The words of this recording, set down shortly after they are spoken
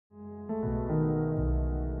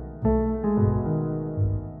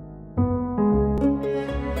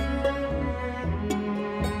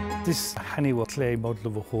This Haniwa clay model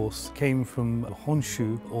of a horse came from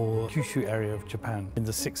Honshu or Kyushu area of Japan in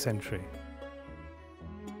the 6th century.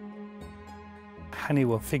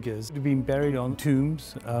 Haniwa figures had been buried on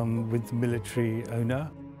tombs with the military owner.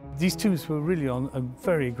 These tombs were really on a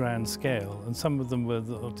very grand scale, and some of them were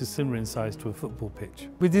dissimilar in size to a football pitch.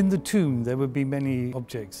 Within the tomb there would be many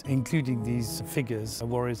objects, including these figures,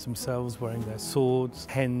 warriors themselves wearing their swords,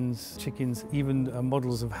 hens, chickens, even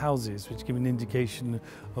models of houses, which give an indication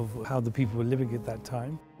of how the people were living at that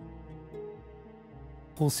time.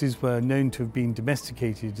 Horses were known to have been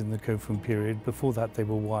domesticated in the Kofun period. Before that they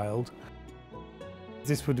were wild.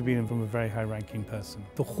 This would have been from a very high-ranking person.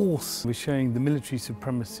 The horse was showing the military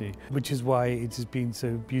supremacy, which is why it has been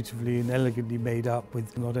so beautifully and elegantly made up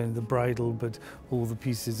with not only the bridle but all the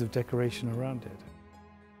pieces of decoration around it.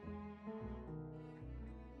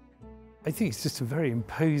 I think it's just a very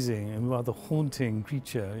imposing and rather haunting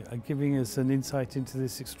creature, giving us an insight into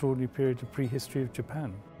this extraordinary period of prehistory of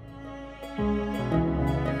Japan.